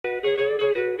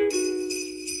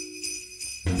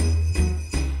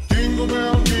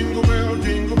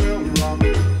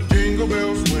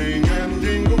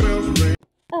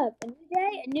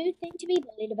be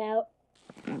bullied about?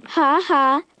 Ha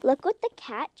ha, look what the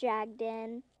cat dragged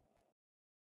in.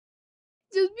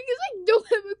 Just because I don't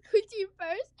have a cookie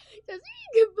first doesn't mean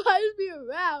you can boss me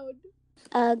around.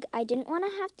 Ugh, I didn't want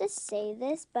to have to say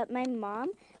this, but my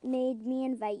mom made me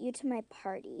invite you to my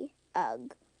party.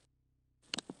 Ugh.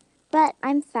 But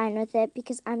I'm fine with it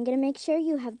because I'm going to make sure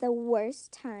you have the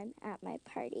worst time at my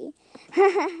party.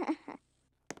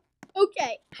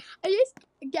 Okay, I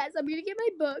guess I'm gonna get my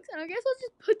books, and I guess I'll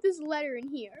just put this letter in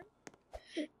here.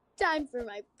 Time for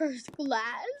my first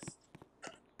class.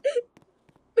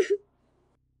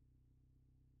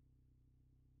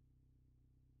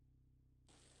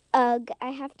 Ugh,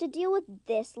 I have to deal with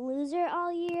this loser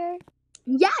all year.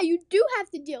 Yeah, you do have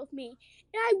to deal with me.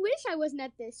 And I wish I wasn't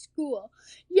at this school.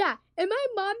 Yeah, and my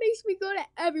mom makes me go to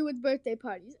everyone's birthday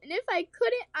parties. And if I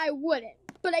couldn't, I wouldn't.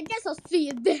 But I guess I'll see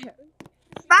you there.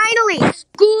 Finally,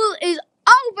 school is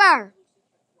over!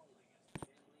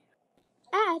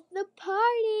 At the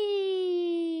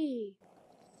party!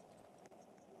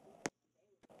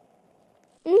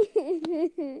 No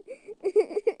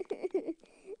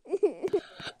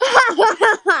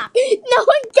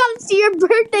one comes to your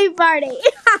birthday party!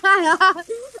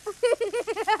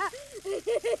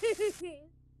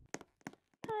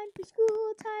 Time for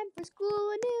school,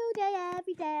 a new day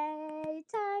every day.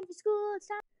 Time for school, it's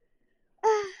time.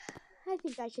 I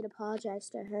think I should apologize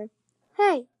to her.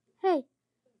 Hey,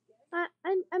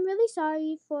 I'm really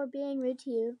sorry for being rude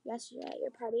to you yesterday at your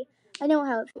party. I know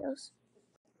how it feels.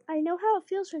 I know how it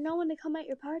feels for no one to come at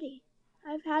your party.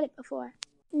 I've had it before.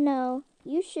 No,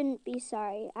 you shouldn't be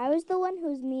sorry. I was the one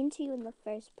who was mean to you in the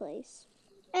first place.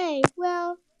 Hey,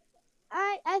 well,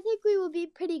 I think we will be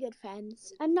pretty good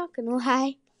friends. I'm not gonna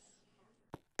lie.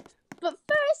 But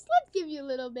first, let's give you a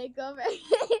little makeover.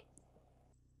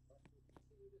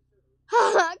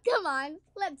 Come on,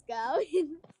 let's go.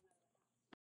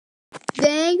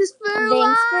 Thanks for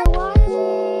watching.